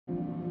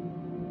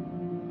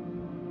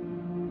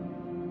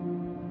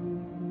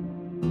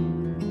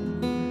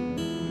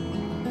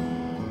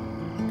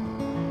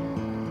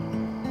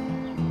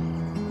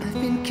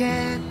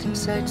kept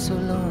inside so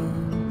long.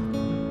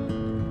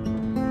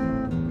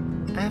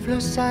 I've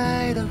lost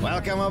sight of.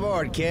 Welcome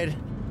aboard, kid.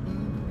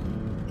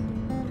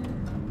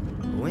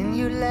 When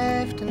you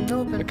left and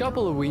opened. A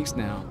couple of weeks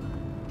now,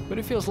 but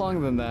it feels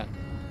longer than that.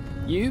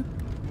 You?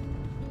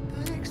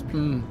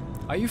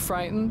 Are you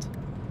frightened?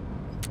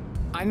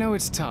 I know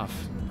it's tough,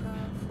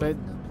 but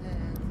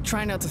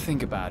try not to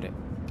think about it.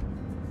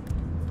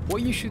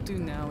 What you should do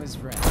now is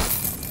rest.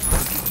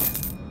 If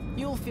you can,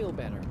 you'll feel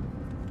better.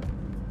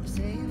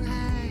 Saying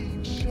hi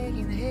and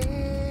shaking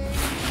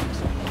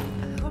hands.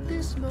 I hope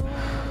this moment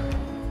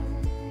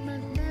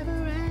never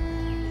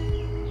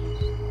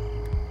ends.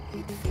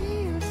 It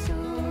feels so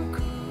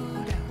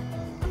cold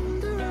out on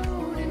the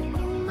road and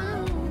on my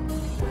own.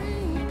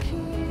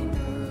 Waking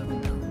up,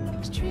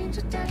 no strings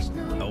attached,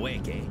 no.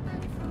 Awake, eh?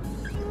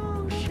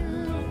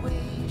 Ocean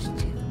waves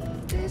to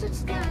desert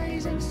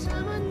skies and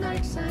summer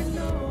nights. I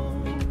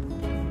know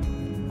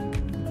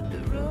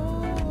the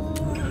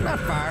road. Not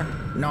far.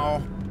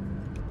 No.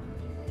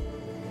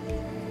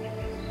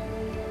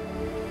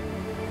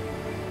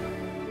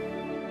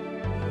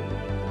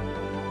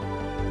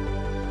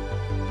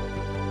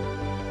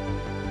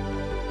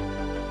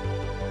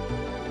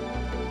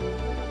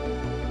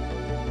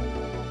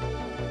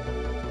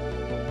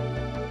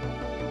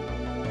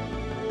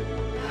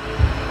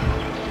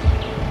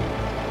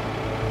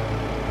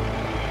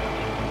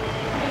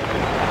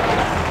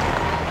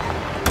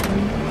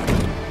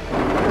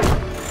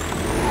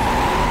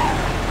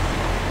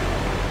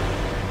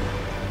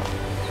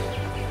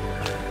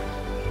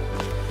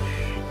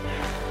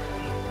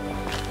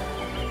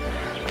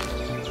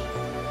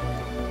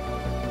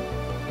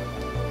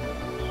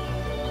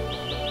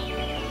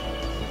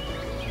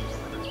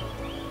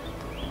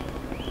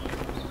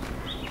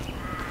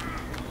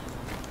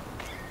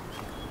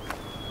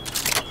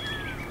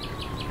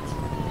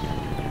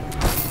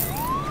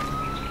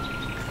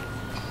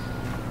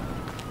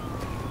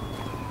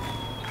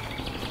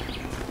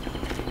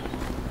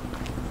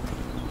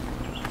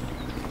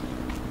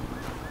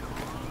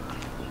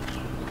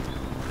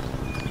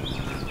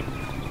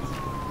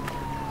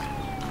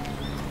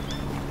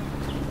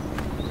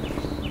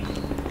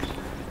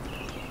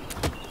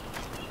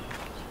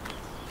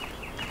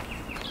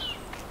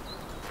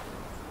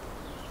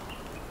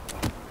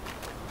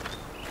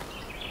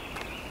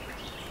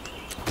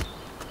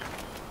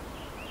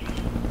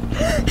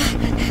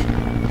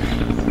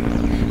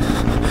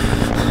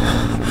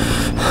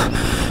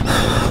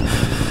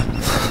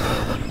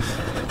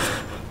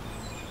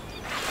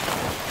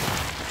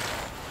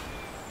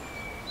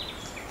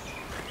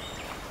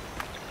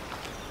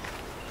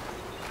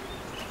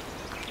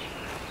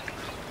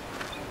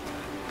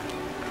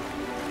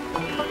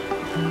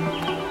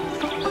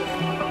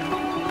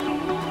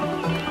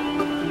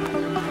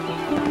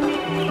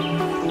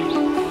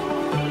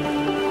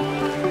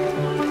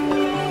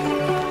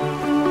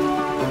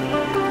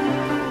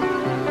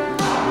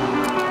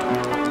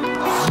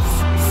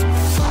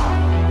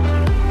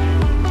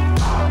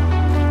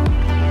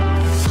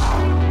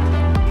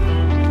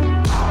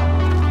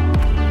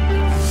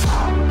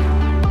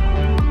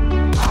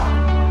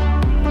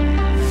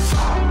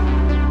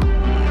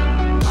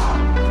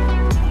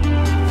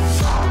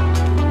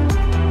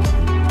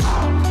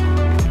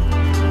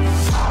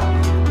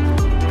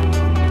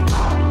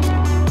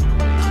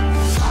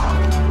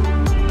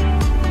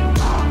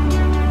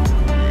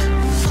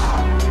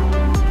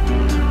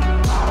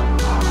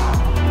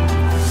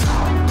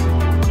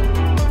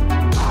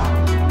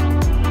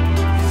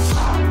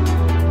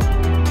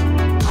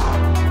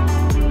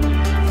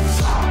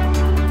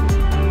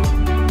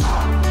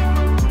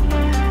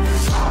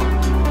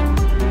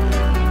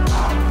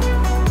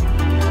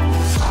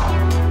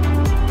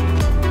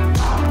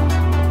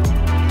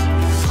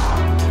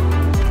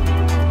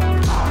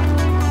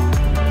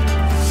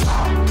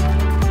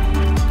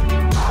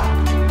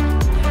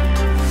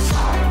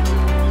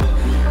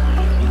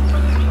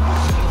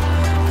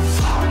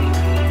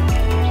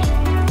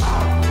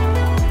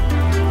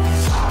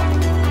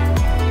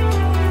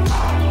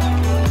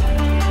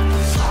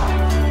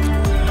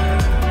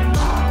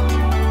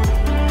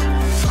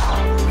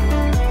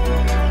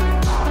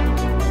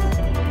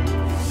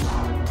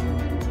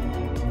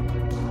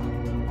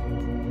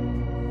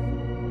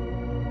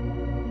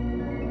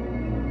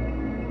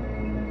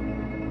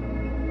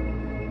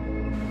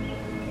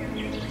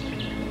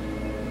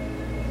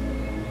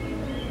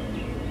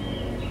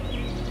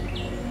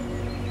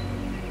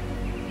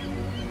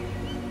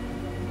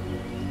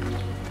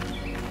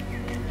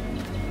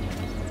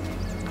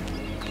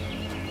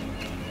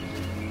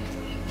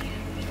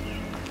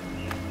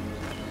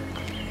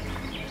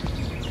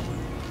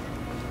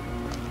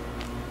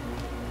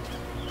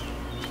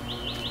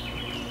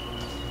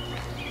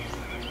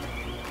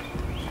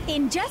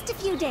 In just a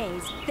few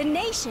days, the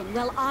nation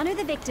will honor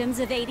the victims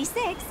of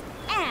 '86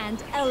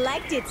 and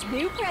elect its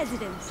new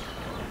president.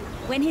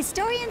 When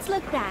historians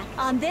look back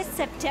on this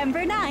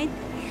September 9th,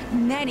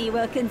 many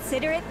will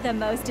consider it the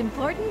most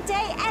important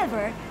day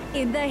ever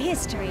in the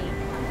history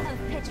of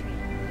Petri.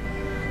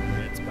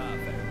 It's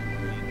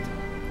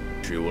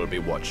perfect. She will be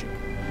watching.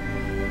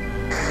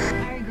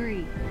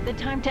 The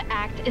time to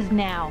act is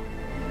now.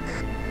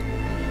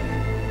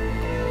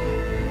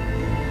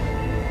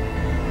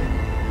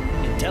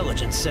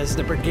 Intelligence says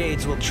the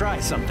brigades will try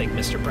something,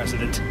 Mr.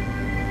 President.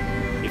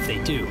 If they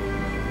do,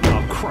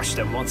 I'll crush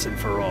them once and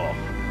for all.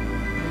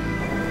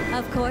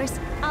 Of course,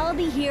 I'll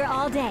be here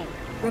all day,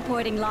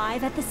 reporting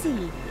live at the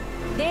scene.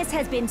 This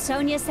has been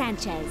Sonya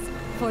Sanchez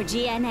for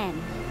GNN.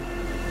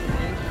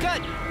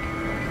 Good!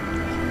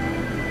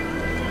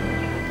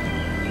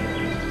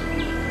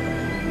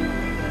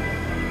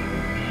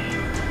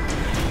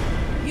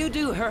 You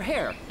do her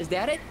hair, is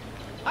that it?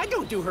 I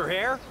don't do her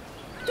hair.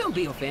 Don't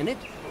be offended.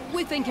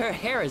 We think her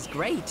hair is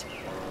great.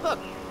 Look,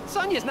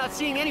 Sonya's not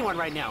seeing anyone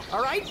right now,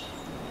 all right?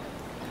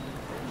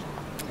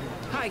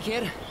 Hi,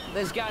 kid.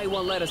 This guy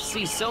won't let us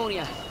see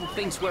Sonya. He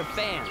thinks we're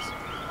fans.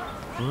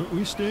 Aren't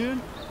we,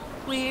 Stan?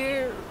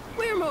 We're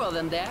more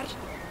than that.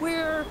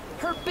 We're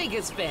her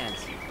biggest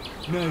fans.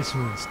 Nice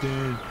one,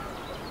 Stan.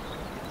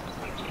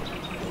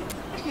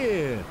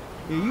 Yeah,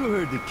 you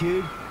heard the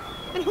kid.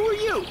 And who are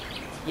you?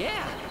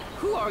 Yeah.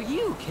 Who are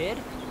you, kid?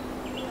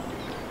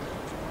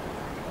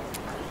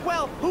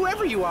 Well,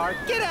 whoever you are,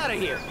 get out of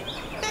here.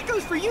 That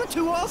goes for you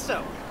two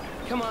also.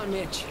 Come on,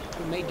 Mitch.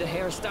 We made the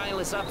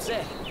hairstylist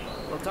upset.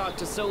 We'll talk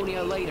to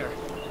Sonya later.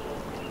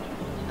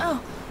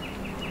 Oh,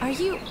 are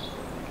you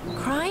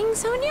crying,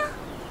 Sonya?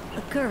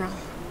 A girl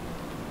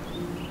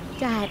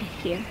died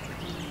here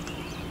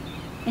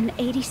in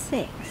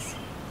 '86.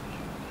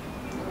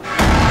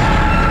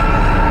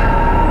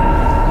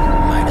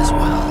 Might as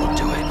well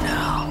do it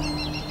now.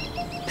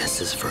 This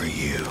is for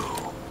you,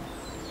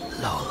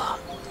 Lola.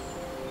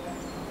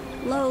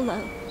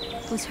 Lola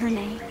was her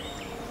name.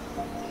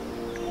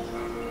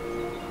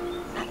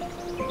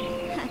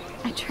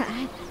 I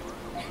tried.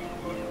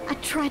 I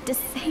tried to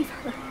save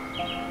her.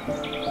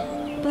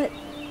 But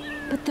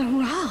the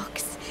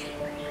rocks,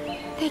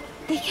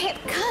 they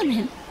kept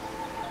coming.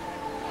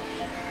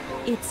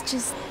 It's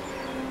just,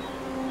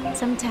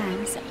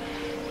 sometimes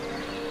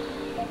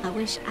I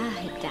wish I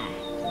had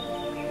died.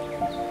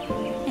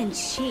 And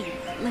she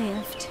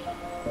lived.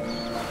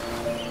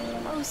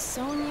 Oh,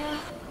 Sonya.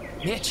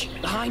 Mitch,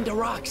 behind the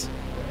rocks.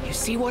 You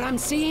see what I'm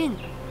seeing?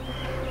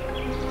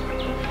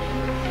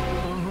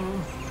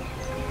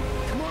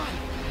 Come on.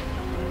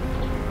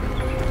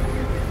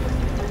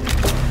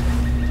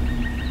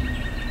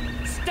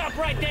 Stop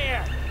right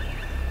there!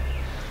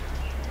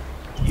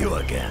 You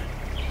again.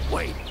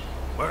 Wait,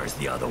 where's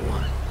the other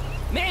one?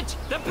 Mitch,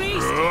 the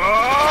beast!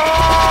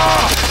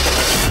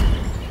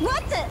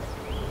 What the?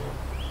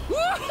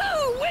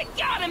 Woohoo! We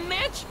got him,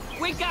 Mitch!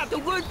 We got the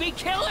would-be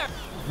killer!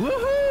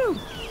 Woohoo!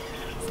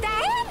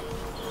 Stan?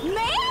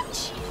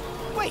 Mitch?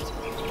 Wait,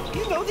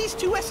 you know these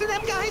two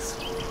S&M guys?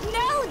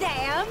 Know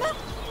them?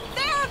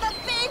 They're the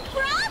Big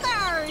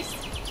Brothers!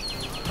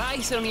 Hi,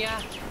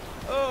 Sonya.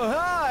 Oh,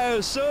 hi,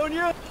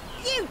 Sonya.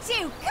 You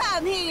two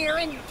come here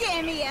and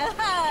give me a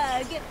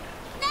hug!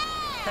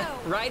 Now!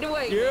 Right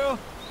away. Yeah,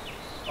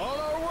 on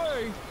our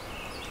way.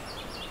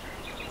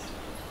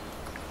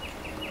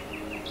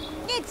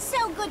 It's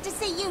so good to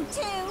see you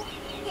two.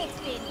 It's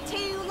been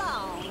too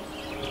long.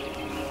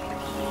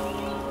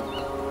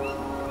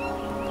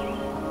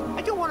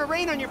 I don't want to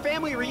rain on your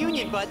family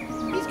reunion, but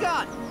he's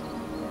gone.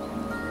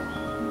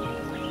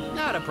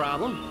 Not a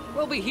problem.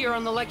 We'll be here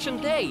on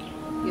election day,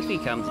 if he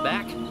comes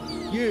back.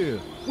 Yeah,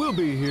 we'll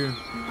be here.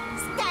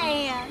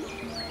 Stan!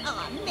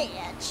 Aw,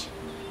 Mitch.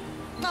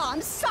 Oh,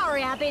 I'm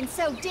sorry I've been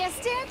so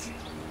distant.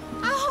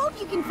 I hope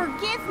you can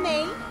forgive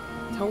me.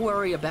 Don't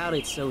worry about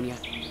it, Sonya.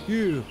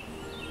 Yeah,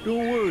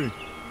 don't worry.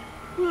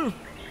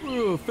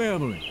 We're a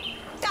family.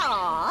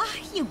 Aw,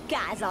 you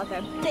guys are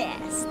the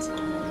best.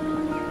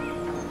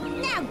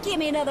 Now give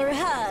me another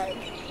hug.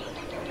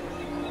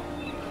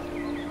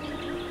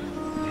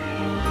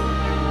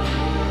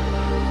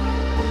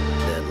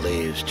 That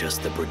leaves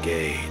just the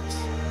brigades.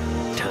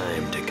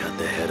 Time to cut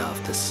the head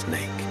off the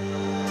snake.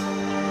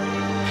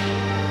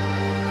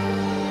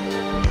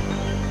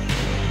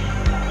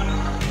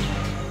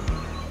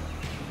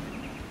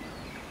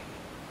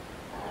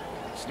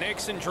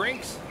 Snacks and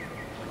drinks?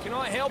 Can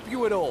I help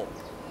you at all?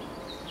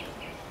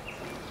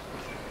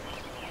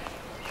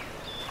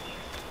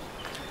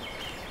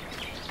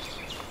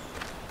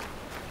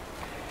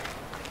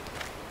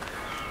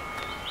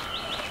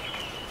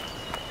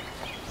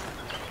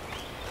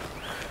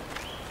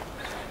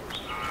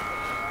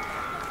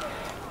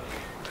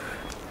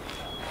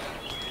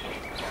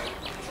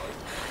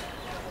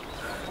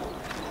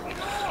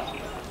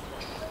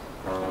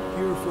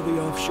 Here for the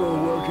offshore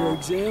worker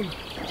exam.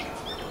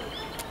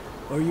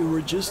 Are you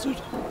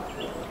registered?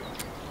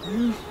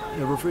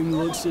 Everything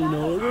looks in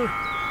order.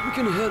 We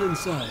can head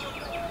inside.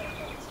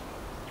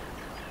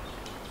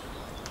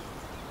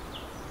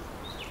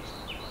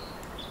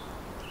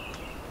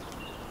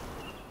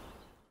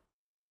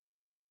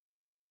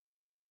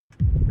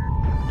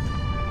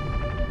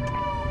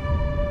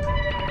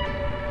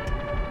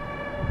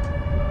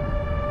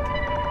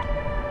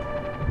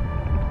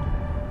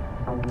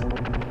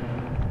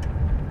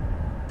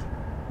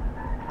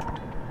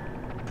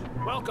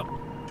 Welcome.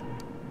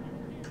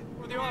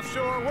 For the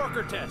offshore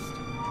worker test.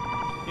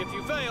 If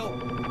you fail,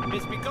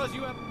 it's because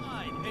you have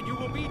lied and you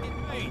will be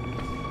detained.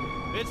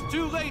 It's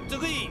too late to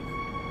leave.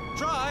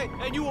 Try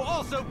and you will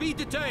also be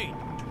detained.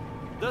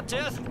 The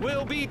test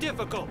will be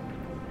difficult.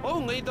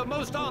 Only the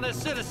most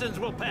honest citizens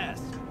will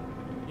pass.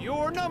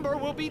 Your number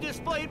will be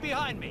displayed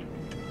behind me.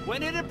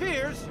 When it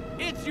appears,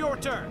 it's your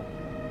turn.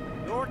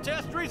 Your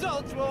test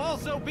results will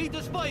also be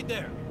displayed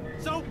there.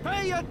 So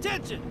pay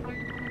attention!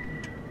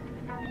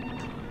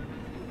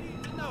 You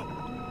need to know,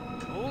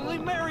 only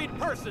married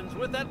persons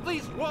with at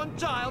least one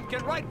child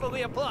can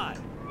rightfully apply.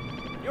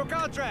 Your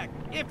contract,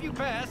 if you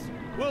pass,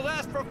 will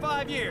last for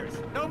 5 years.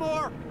 No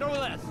more, no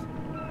less.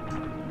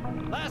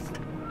 Lastly,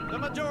 the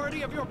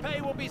majority of your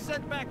pay will be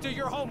sent back to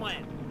your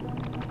homeland.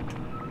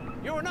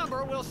 Your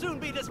number will soon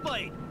be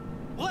displayed.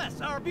 Bless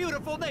our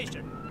beautiful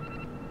nation.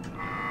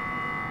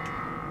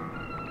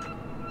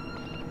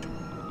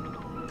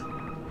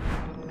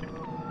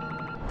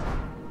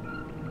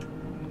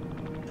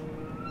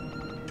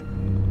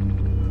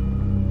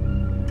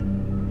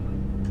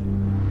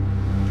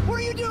 What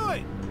are you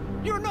doing?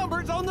 Your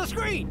number's on the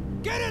screen.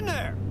 Get in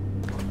there.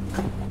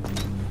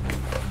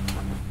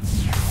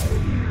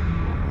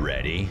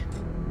 Ready?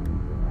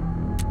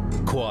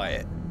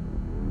 Quiet.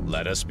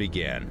 Let us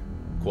begin.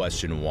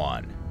 Question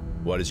 1.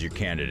 What is your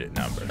candidate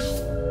number?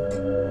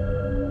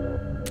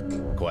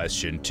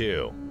 Question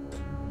 2.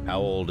 How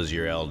old is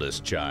your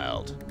eldest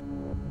child?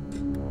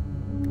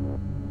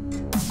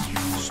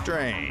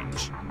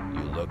 Strange.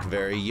 You look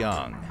very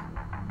young.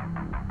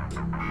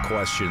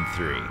 Question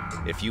 3.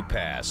 If you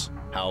pass,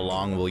 how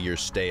long will your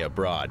stay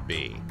abroad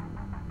be?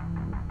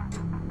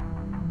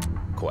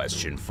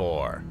 Question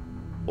 4.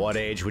 What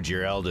age would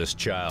your eldest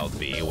child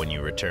be when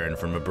you return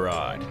from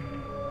abroad?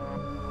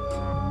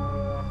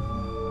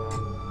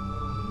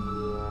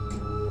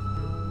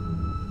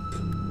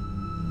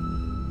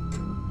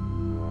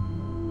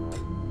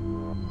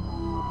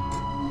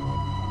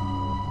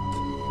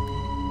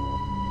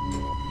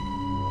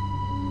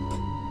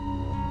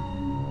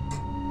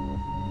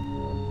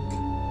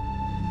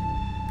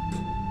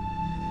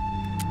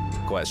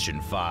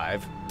 Question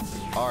 5.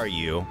 Are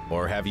you,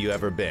 or have you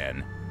ever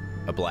been,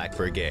 a Black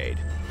Brigade?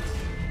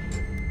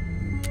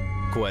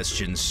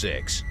 Question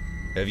 6.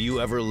 Have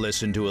you ever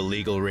listened to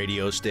illegal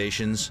radio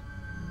stations?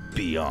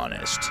 Be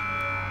honest.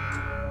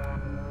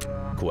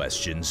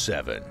 Question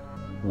 7.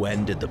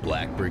 When did the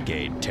Black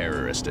Brigade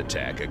terrorist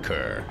attack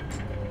occur?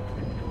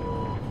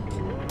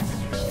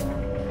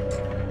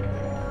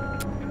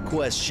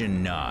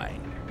 Question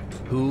 9.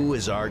 Who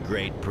is our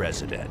great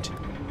president?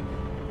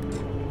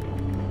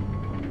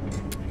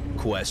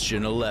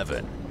 Question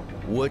 11.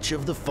 Which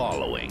of the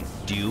following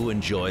do you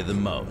enjoy the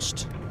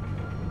most?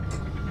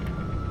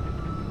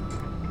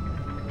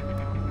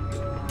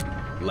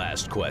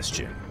 Last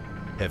question.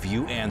 Have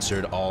you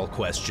answered all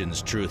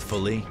questions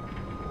truthfully?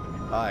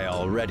 I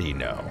already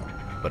know,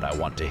 but I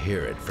want to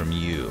hear it from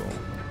you.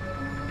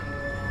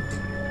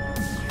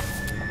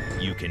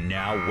 You can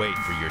now wait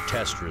for your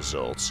test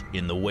results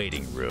in the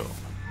waiting room.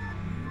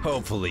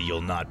 Hopefully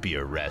you'll not be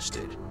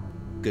arrested.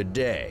 Good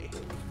day.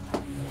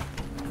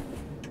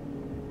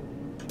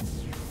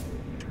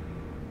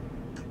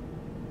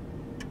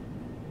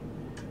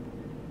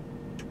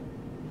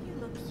 You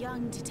look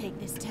young to take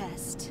this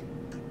test.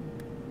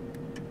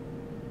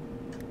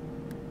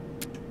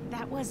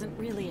 That wasn't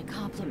really a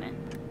compliment.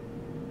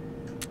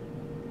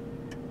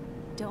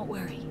 Don't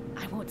worry,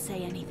 I won't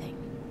say anything.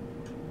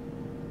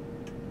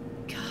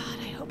 God,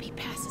 I hope he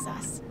passes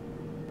us.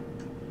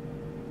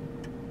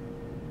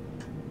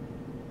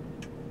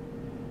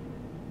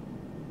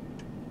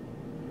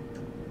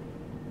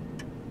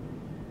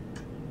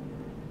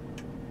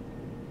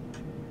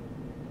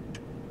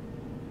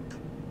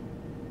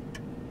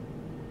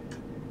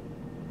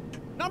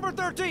 Number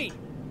 13,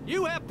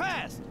 you have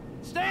passed.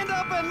 Stand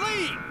up and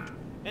leave.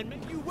 And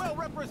may you well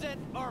represent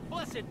our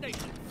blessed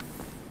nation.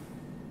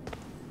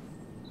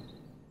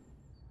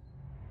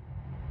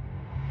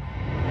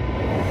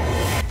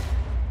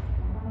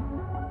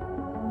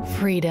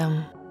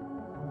 Freedom.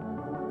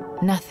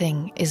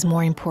 Nothing is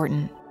more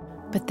important,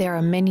 but there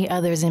are many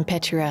others in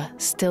Petra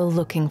still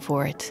looking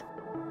for it.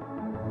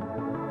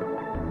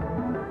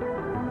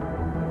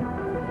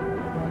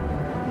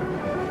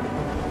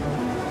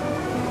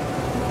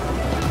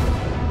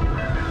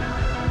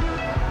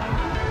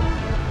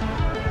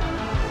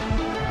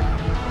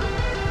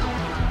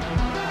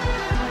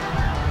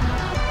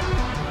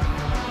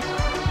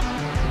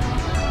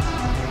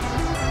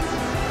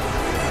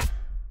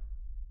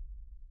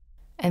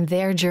 And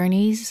their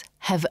journeys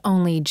have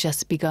only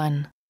just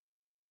begun.